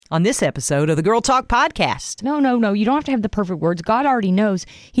on this episode of the Girl Talk Podcast. No. You don't have to have the perfect words. God already knows.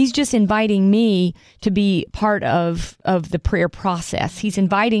 He's just inviting me to be part of the prayer process. He's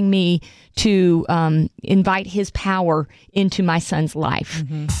inviting me to invite his power into my son's life.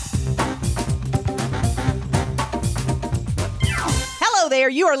 Hello there.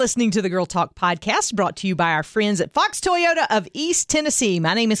 You are listening to the Girl Talk Podcast, brought to you by our friends at Fox Toyota of East Tennessee.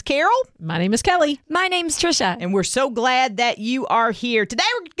 My name is Carol. My name is Kelly. My name's Tricia. And we're so glad that you are here. Today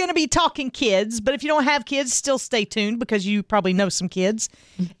we're going to be talking kids, but if you don't have kids, still stay tuned because you probably know some kids.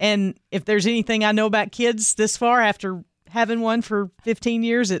 And if there's anything I know about kids this far after having one for 15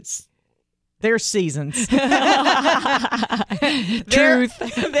 years, it's their seasons. Truth.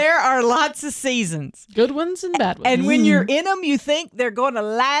 There are lots of seasons. Good ones and bad ones. And when you're in them, you think they're going to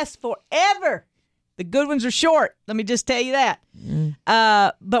last forever. The good ones are short. Let me just tell you that.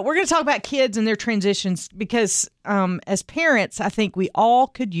 But we're going to talk about kids and their transitions because as parents, I think we all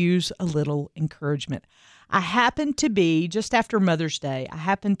could use a little encouragement. I happened to be, just after Mother's Day,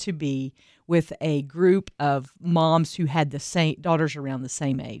 with a group of moms who had the same daughters around the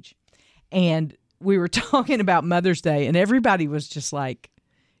same age. And we were talking about Mother's Day, and everybody was just like,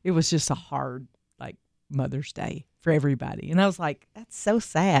 it was just a hard, Mother's Day for everybody. And I was like, that's so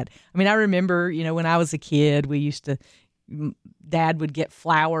sad. I mean, I remember, when I was a kid, we used to, Dad would get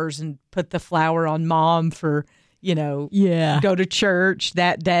flowers and put the flower on Mom for, go to church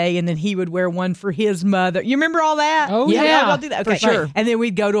that day, and then he would wear one for his mother. You remember all that? Oh, yeah. I'll do that. Okay. For sure. And then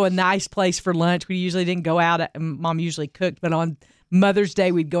we'd go to a nice place for lunch. We usually didn't go out. Mom usually cooked, but on Mother's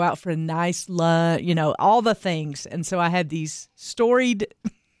Day, we'd go out for a nice lunch, all the things. And so I had these storied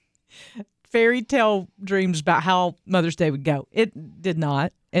fairy tale dreams about how Mother's Day would go. It did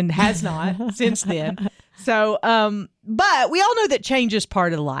not and has not since then. So, but we all know that change is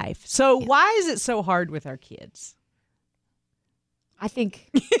part of life. So why is it so hard with our kids? I think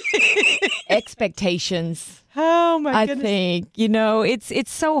expectations. Oh, my goodness. I think,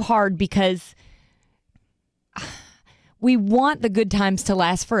 it's so hard because we want the good times to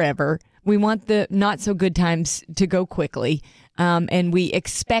last forever. We want the not so good times to go quickly. And we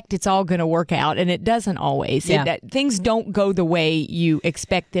expect it's all going to work out, and it doesn't always. Yeah. Things don't go the way you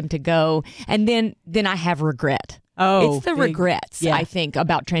expect them to go. And then I have regret. Oh, it's the regrets, yeah. I think,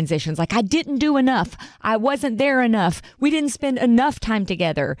 about transitions. Like, I didn't do enough. I wasn't there enough. We didn't spend enough time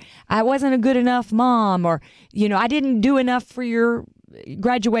together. I wasn't a good enough mom, or, I didn't do enough for your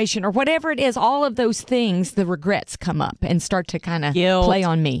graduation, or whatever it is. All of those things, the regrets come up and start to kind of play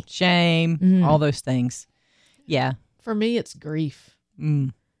on me. Shame, all those things. Yeah. For me, it's grief. I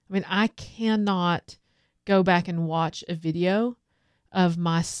mean, I cannot go back and watch a video of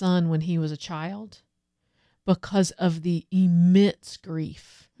my son when he was a child because of the immense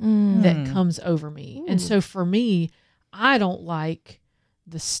grief that comes over me. And so for me, I don't like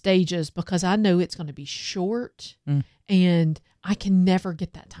the stages because I know it's going to be short and I can never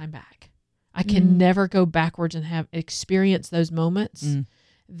get that time back. I can never go backwards and have experience those moments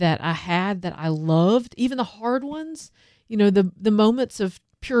that I had, that I loved, even the hard ones, the moments of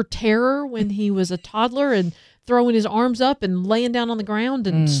pure terror when he was a toddler and throwing his arms up and laying down on the ground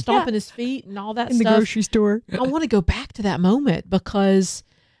and stomping his feet and all that stuff. In the grocery store. I want to go back to that moment because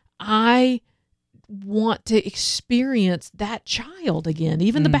I want to experience that child again,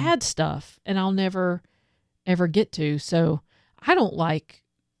 even the bad stuff, and I'll never ever get to. So I don't like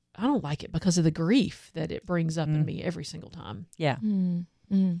it because of the grief that it brings up in me every single time. Yeah.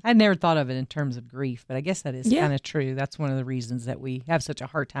 I'd never thought of it in terms of grief, but I guess that is kind of true. That's one of the reasons that we have such a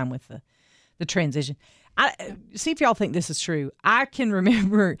hard time with the transition. See if y'all think this is true. I can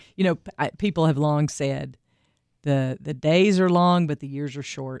remember, people have long said the days are long, but the years are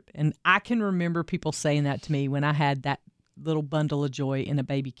short. And I can remember people saying that to me when I had that little bundle of joy in a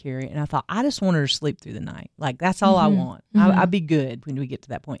baby carrier. And I thought, I just want her to sleep through the night. Like, that's all I want. I'd be good when we get to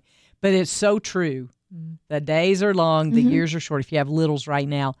that point. But it's so true. The days are long, the years are short. If you have littles right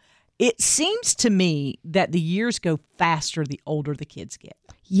now, it seems to me that the years go faster the older the kids get.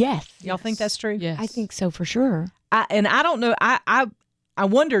 Yes. Y'all think that's true? Yes. I think so for sure. I don't know. I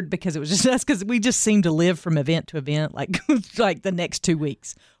wondered because it was just us, because we just seem to live from event to event, like the next 2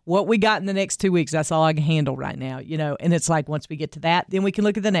 weeks. What we got in the next 2 weeks, that's all I can handle right now, and it's like once we get to that, then we can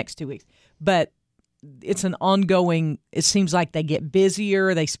look at the next 2 weeks. But it's an ongoing, it seems like they get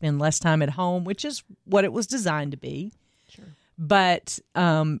busier, they spend less time at home, which is what it was designed to be. Sure. But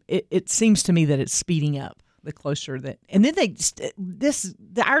it seems to me that it's speeding up the closer that, and then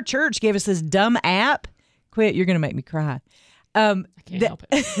our church gave us this dumb app. Quit, you're going to make me cry. I can't help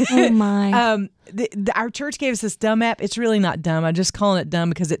it. Oh my. Our church gave us this dumb app. It's really not dumb. I'm just calling it dumb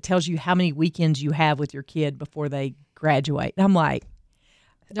because it tells you how many weekends you have with your kid before they graduate. And I'm like,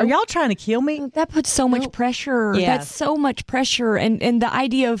 Are y'all trying to kill me? That puts so much pressure. Yeah. That's so much pressure. And the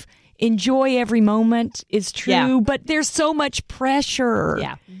idea of enjoy every moment is true, but there's so much pressure.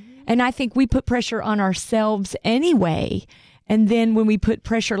 Yeah. And I think we put pressure on ourselves anyway. And then when we put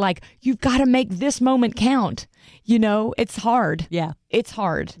pressure like, you've got to make this moment count, it's hard. Yeah. It's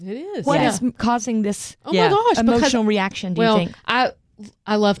hard. It is. What is causing this Oh my gosh. emotional reaction, do you think?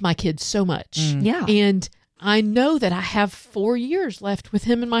 I love my kids so much. Yeah. And I know that I have 4 years left with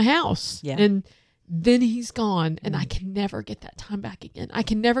him in my house. Yeah. And then he's gone, and I can never get that time back again. I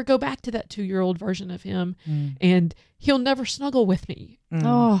can never go back to that 2-year-old version of him, and he'll never snuggle with me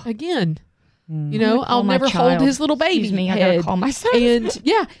Oh, again. call I'll my never child. hold his little baby Excuse me, I head. gotta call my son.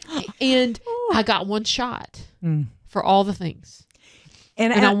 And I got one shot for all the things,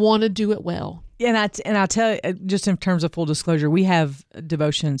 and I want to do it well. And I'll tell you, just in terms of full disclosure, we have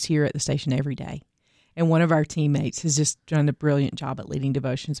devotions here at the station every day. And one of our teammates has just done a brilliant job at leading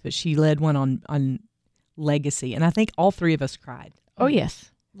devotions, but she led one on legacy. And I think all three of us cried. Oh,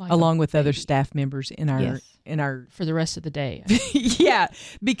 yes. Like along with other staff members in our for the rest of the day. yeah,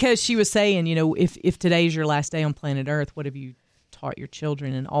 because she was saying, if today's your last day on planet Earth, what have you taught your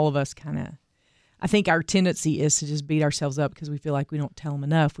children? And all of us I think our tendency is to just beat ourselves up because we feel like we don't tell them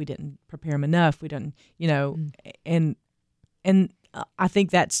enough, we didn't prepare them enough, we didn't, and I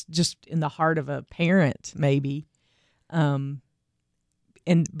think that's just in the heart of a parent, maybe. But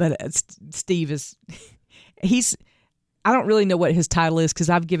Steve is, I don't really know what his title is because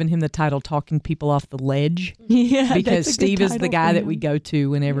I've given him the title "Talking People Off the Ledge." Yeah, because Steve is the guy that we go to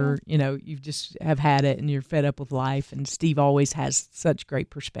whenever you just have had it and you're fed up with life. And Steve always has such great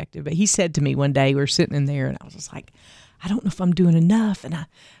perspective. But he said to me one day, we were sitting in there, and I was just like, I don't know if I'm doing enough. And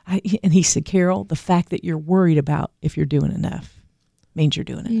and he said, Carol, the fact that you're worried about if you're doing enough means you're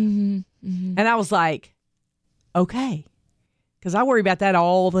doing enough. Mm-hmm. And I was like, okay. Because I worry about that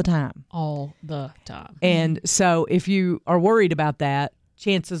all the time. All the time. And so if you are worried about that,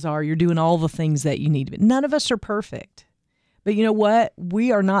 chances are you're doing all the things that you need to be. None of us are perfect. But you know what?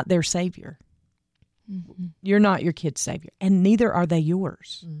 We are not their savior. Mm-hmm. You're not your kid's savior. And neither are they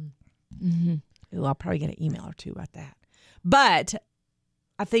yours. Mm-hmm. Ooh, I'll probably get an email or two about that. But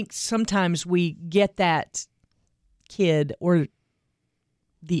I think sometimes we get that kid or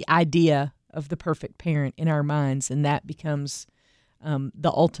the idea of the perfect parent in our minds, and that becomes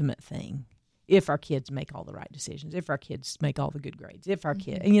the ultimate thing. If our kids make all the right decisions, if our kids make all the good grades, if our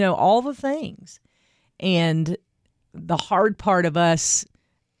kid, all the things. And the hard part of us,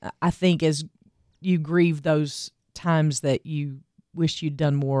 I think, is you grieve those times that you wish you'd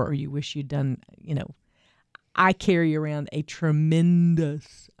done more or you wish you'd done, I carry around a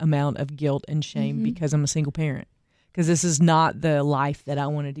tremendous amount of guilt and shame because I'm a single parent. Because this is not the life that I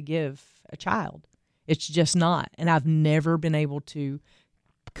wanted to give a child. It's just not. And I've never been able to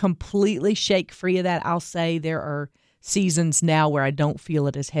completely shake free of that. I'll say there are seasons now where I don't feel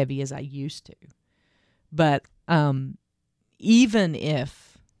it as heavy as I used to. But even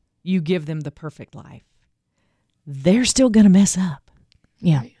if you give them the perfect life, they're still going to mess up.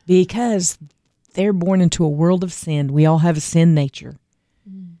 Yeah. Because they're born into a world of sin. We all have a sin nature.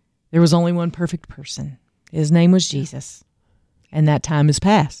 There was only one perfect person. His name was Jesus. And that time is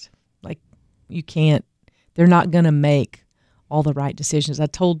past. Like, they're not going to make all the right decisions. I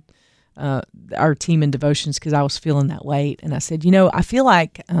told our team in devotions, because I was feeling that weight, and I said, I feel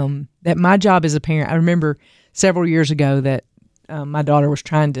like that my job as a parent, I remember several years ago that my daughter was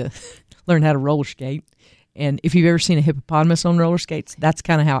trying to learn how to roller skate. And if you've ever seen a hippopotamus on roller skates, that's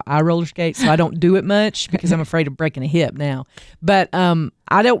kind of how I roller skate. So I don't do it much because I'm afraid of breaking a hip now. But I'm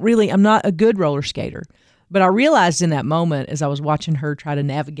not a good roller skater. But I realized in that moment, as I was watching her try to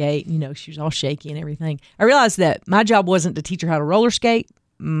navigate, she was all shaky and everything, I realized that my job wasn't to teach her how to roller skate.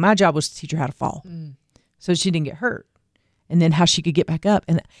 My job was to teach her how to fall so she didn't get hurt. And then how she could get back up.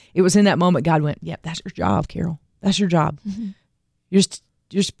 And it was in that moment God went, yep, that's your job, Carol. That's your job. Mm-hmm.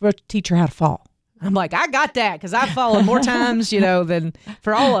 You're supposed to teach her how to fall. I'm like, I got that because I've fallen more times, than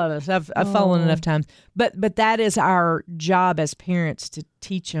for all of us. I've fallen enough times. But that is our job as parents, to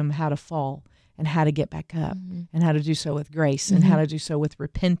teach them how to fall and how to get back up and how to do so with grace and how to do so with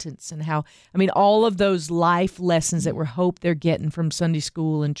repentance and all of those life lessons that we hope they're getting from Sunday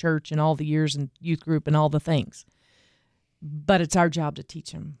school and church and all the years in youth group and all the things. But it's our job to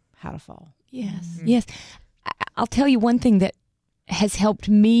teach them how to fall. Yes, yes. I'll tell you one thing that has helped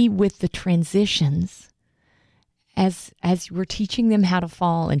me with the transitions as we're teaching them how to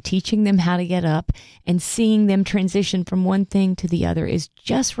fall and teaching them how to get up and seeing them transition from one thing to the other is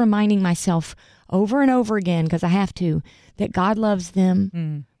just reminding myself over and over again, because I have to, that God loves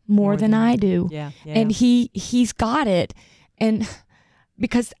them more than I do. Yeah. And he's got it. And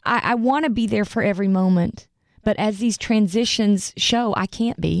because I want to be there for every moment. But as these transitions show, I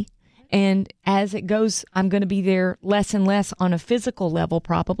can't be. And as it goes, I'm going to be there less and less on a physical level,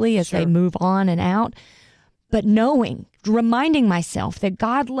 probably, as they move on and out. But reminding myself that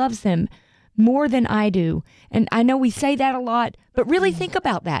God loves them more than I do. And I know we say that a lot, but really think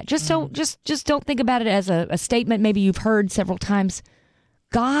about that. Just don't think about it as a statement maybe you've heard several times.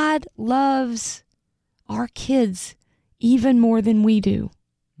 God loves our kids even more than we do.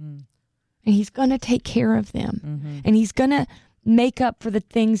 And he's going to take care of them. And he's going to make up for the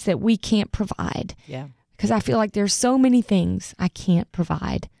things that we can't provide. Yeah. Because I feel like there's so many things I can't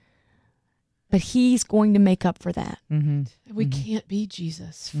provide. But he's going to make up for that. We can't be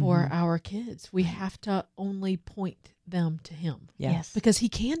Jesus for our kids. We have to only point them to him. Yes. Because he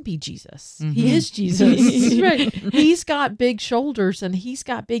can be Jesus. He is Jesus. Right. He's got big shoulders and he's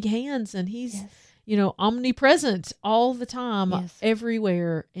got big hands and he's, omnipresent all the time,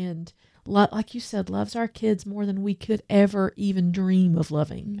 everywhere. And like you said, loves our kids more than we could ever even dream of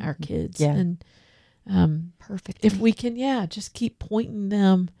loving our kids. Yeah. And perfect. If we can, just keep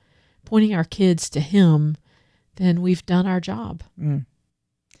pointing our kids to him, then we've done our job.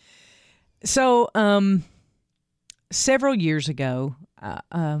 So, several years ago,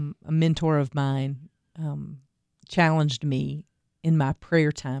 a mentor of mine challenged me in my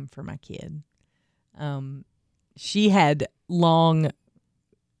prayer time for my kid. She had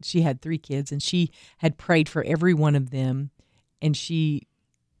 3 kids, and she had prayed for every one of them. And she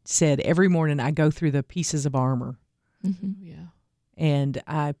said, every morning I go through the pieces of armor. Yeah. And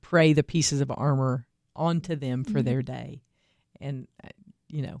I pray the pieces of armor onto them for their day. And,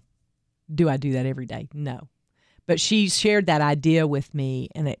 do I do that every day? No. But she shared that idea with me,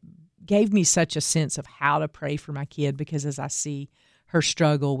 and it gave me such a sense of how to pray for my kid, because as I see her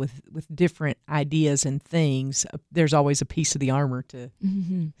struggle with different ideas and things, there's always a piece of the armor to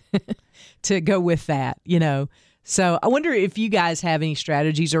to go with that, So I wonder if you guys have any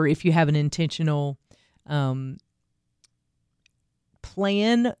strategies, or if you have an intentional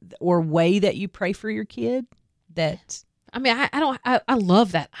plan or way that you pray for your kid. That I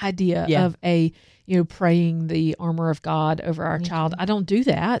love that idea of praying the armor of God over our child. I don't do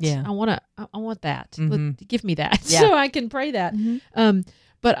that. I want that. Give me that so I can pray that.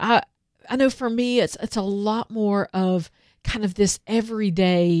 But I know for me it's a lot more of kind of this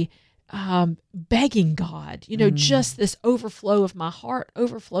everyday begging God, just this overflow of my heart,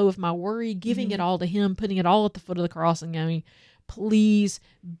 overflow of my worry, giving it all to him, putting it all at the foot of the cross and going, please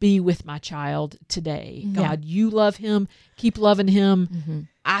be with my child today. God, you love him. Keep loving him.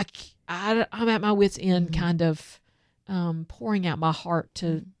 I'm at my wit's end, kind of pouring out my heart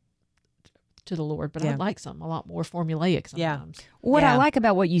to the Lord. But I'd like something a lot more formulaic sometimes. What I like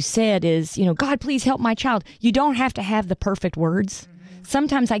about what you said is, God, please help my child. You don't have to have the perfect words.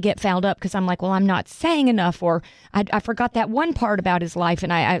 Sometimes I get fouled up because I'm like, well, I'm not saying enough, or I forgot that one part about his life,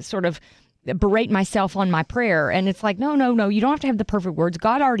 and I sort of berate myself on my prayer. And it's like, no, you don't have to have the perfect words.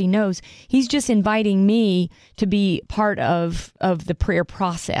 God already knows. He's just inviting me to be part of the prayer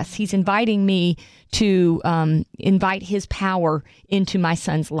process. He's inviting me to invite his power into my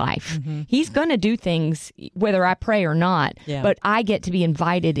son's life. He's going to do things whether I pray or not, but I get to be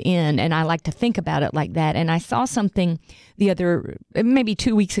invited in, and I like to think about it like that. And I saw something maybe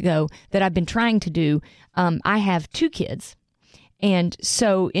 2 weeks ago that I've been trying to do. I have 2 kids. And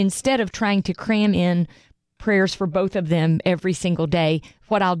so instead of trying to cram in prayers for both of them every single day,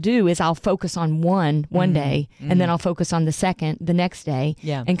 what I'll do is I'll focus on one day, and then I'll focus on the second the next day,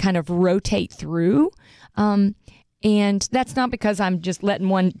 and kind of rotate through. And that's not because I'm just letting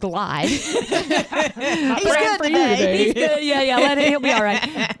one glide. He's good today. He's good. Yeah. He'll be all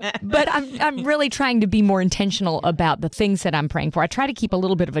right. But I'm really trying to be more intentional about the things that I'm praying for. I try to keep a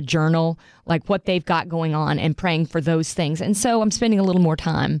little bit of a journal, like what they've got going on, and praying for those things. And so I'm spending a little more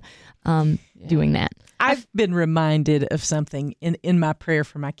time doing that. I've been reminded of something in my prayer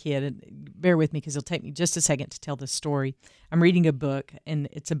for my kid, and bear with me because it'll take me just a second to tell this story. I'm reading a book, and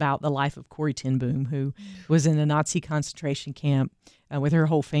it's about the life of Corrie ten Boom, who was in a Nazi concentration camp with her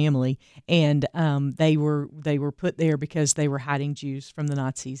whole family, and they were put there because they were hiding Jews from the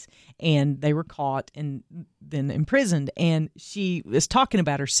Nazis, and they were caught and then imprisoned. And she was talking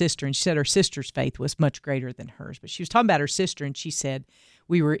about her sister, and she said her sister's faith was much greater than hers, but she was talking about her sister, and she said,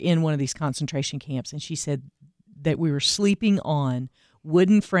 we were in one of these concentration camps, and she said that we were sleeping on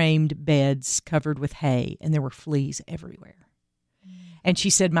wooden framed beds covered with hay, and there were fleas everywhere. And she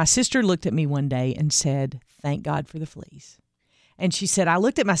said, my sister looked at me one day and said, thank God for the fleas. And she said, I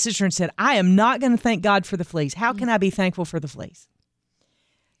looked at my sister and said, I am not going to thank God for the fleas. How can I be thankful for the fleas?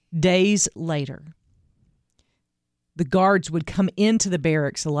 Days later, the guards would come into the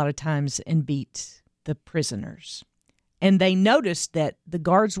barracks a lot of times and beat the prisoners. And they noticed that the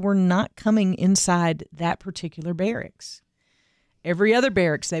guards were not coming inside that particular barracks. Every other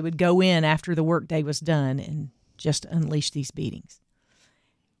barracks, they would go in after the workday was done and just unleash these beatings.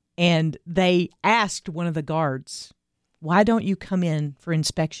 And they asked one of the guards, why don't you come in for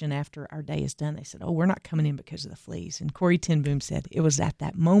inspection after our day is done? They said, oh, we're not coming in because of the fleas. And Corrie ten Boom said, it was at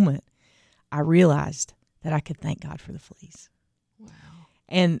that moment I realized that I could thank God for the fleas. Wow.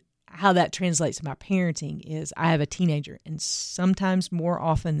 And how that translates to my parenting is I have a teenager, and sometimes more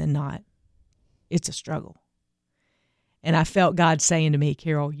often than not, it's a struggle. And I felt God saying to me,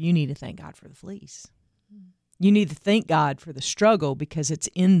 Carol, you need to thank God for the fleas. You need to thank God for the struggle, because it's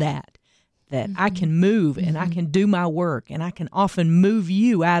in that I can move and I can do my work, and I can often move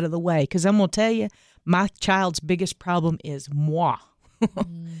you out of the way. Because I'm going to tell you, my child's biggest problem is moi.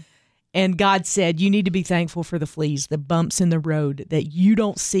 And God said, you need to be thankful for the fleas, the bumps in the road that you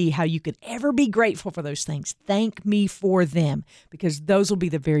don't see how you could ever be grateful for those things. Thank me for them, because those will be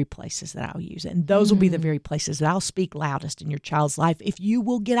the very places that I'll use it. And those will be the very places that I'll speak loudest in your child's life if you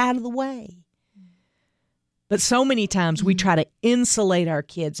will get out of the way. But so many times we try to insulate our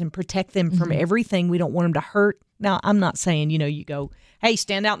kids and protect them from everything. We don't want them to hurt. Now, I'm not saying, you go, hey,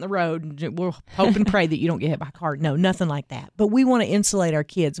 stand out in the road and we'll hope and pray that you don't get hit by a car. No, nothing like that. But we want to insulate our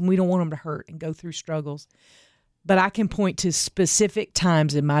kids, and we don't want them to hurt and go through struggles. But I can point to specific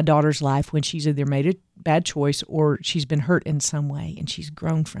times in my daughter's life when she's either made a bad choice or she's been hurt in some way and she's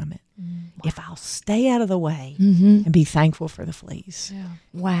grown from it. Wow. If I'll stay out of the way and be thankful for the fleas. Yeah.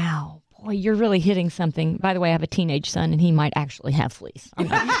 Wow. Boy, you're really hitting something. By the way, I have a teenage son, and he might actually have fleas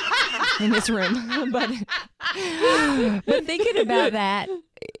in this room. But thinking about that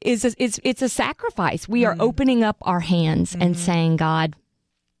it's a sacrifice. We are opening up our hands and saying, God,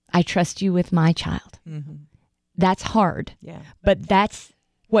 I trust you with my child. That's hard. Yeah. But that's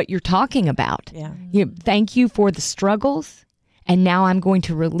what you're talking about. Yeah. Thank you for the struggles, and now I'm going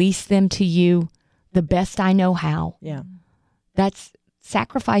to release them to you the best I know how. Yeah. That's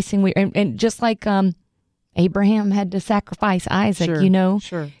sacrificing. And just like Abraham had to sacrifice Isaac,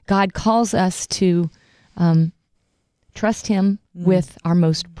 Sure. God calls us to trust him with our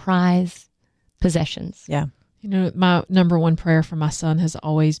most prized possessions. Yeah. My number one prayer for my son has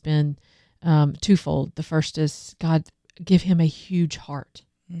always been twofold. The first is, God, give him a huge heart,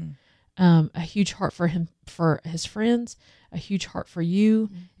 a huge heart for him, for his friends, a huge heart for you,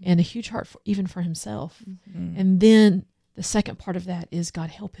 and a huge heart even for himself. And then the second part of that is, God,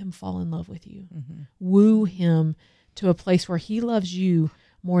 help him fall in love with you. Woo him to a place where he loves you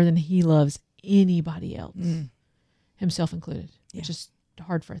more than he loves anybody else, himself included, which is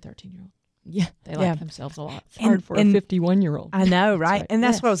hard for a 13-year-old. Yeah. They like themselves a lot. It's hard for a 51-year-old. I know, right? right. And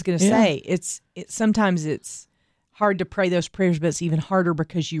that's what I was going to say. It's sometimes it's hard to pray those prayers, but it's even harder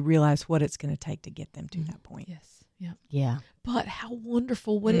because you realize what it's going to take to get them to that point. Yes. Yeah. Yeah. But how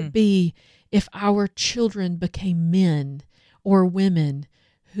wonderful would it be if our children became men or women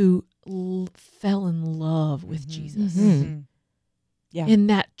who fell in love with Jesus Yeah. in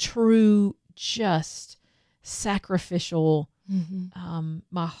that true, just, sacrificial,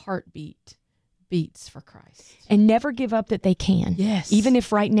 my heartbeat beats for Christ. And never give up that they can. Yes. Even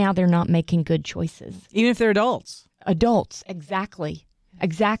if right now they're not making good choices. Even if they're adults. Adults, exactly.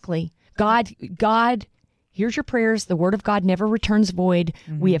 God, here's your prayers. The word of God never returns void.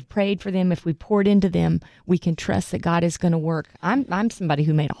 We have prayed for them. If we poured into them, we can trust that God is going to work. I'm somebody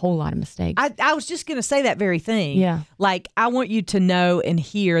who made a whole lot of mistakes. I was just going to say that very thing. Yeah. Like, I want you to know and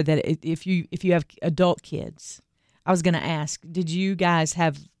hear that if you have adult kids, I was going to ask, did you guys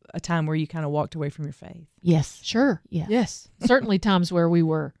have a time where you kind of walked away from your faith? Yes. Sure. Yeah. Yes. Certainly times where we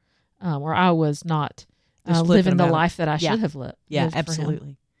were, where I was not Just living the about it. life that I should have lived. Yeah, lived for him.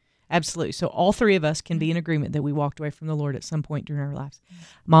 absolutely. Absolutely. So all three of us can be in agreement that we walked away from the Lord at some point during our lives.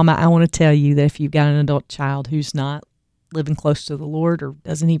 Mama, I want to tell you that if you've got an adult child who's not living close to the Lord or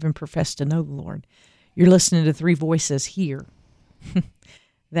doesn't even profess to know the Lord, you're listening to three voices here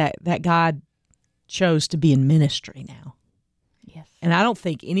that God chose to be in ministry now. Yes. And I don't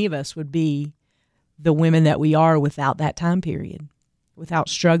think any of us would be the women that we are without that time period, without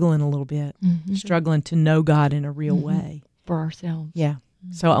struggling a little bit, struggling to know God in a real way. For ourselves. Yeah.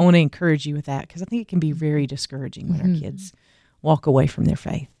 So I want to encourage you with that, because I think it can be very discouraging when our kids walk away from their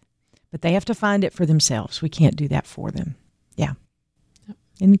faith. But they have to find it for themselves. We can't do that for them. Yeah. Yep.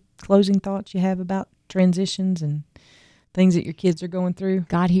 Any closing thoughts you have about transitions and things that your kids are going through?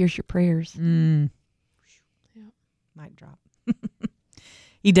 God hears your prayers. Mic drop.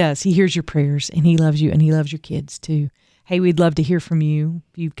 He does. He hears your prayers, and he loves you, and he loves your kids too. Hey, we'd love to hear from you.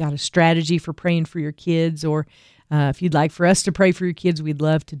 If you've got a strategy for praying for your kids, or If you'd like for us to pray for your kids, we'd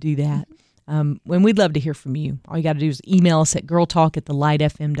love to do that. And we'd love to hear from you. All you got to do is email us at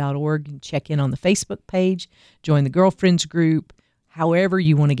girltalk@thelightfm.org. You can check in on the Facebook page, join the girlfriends group, however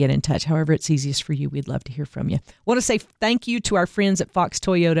you want to get in touch, however it's easiest for you. We'd love to hear from you. I want to say thank you to our friends at Fox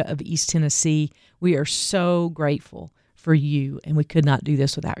Toyota of East Tennessee. We are so grateful for you, and we could not do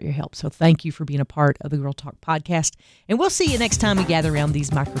this without your help. So thank you for being a part of the Girl Talk podcast. And we'll see you next time we gather around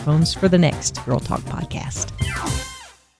these microphones for the next Girl Talk podcast.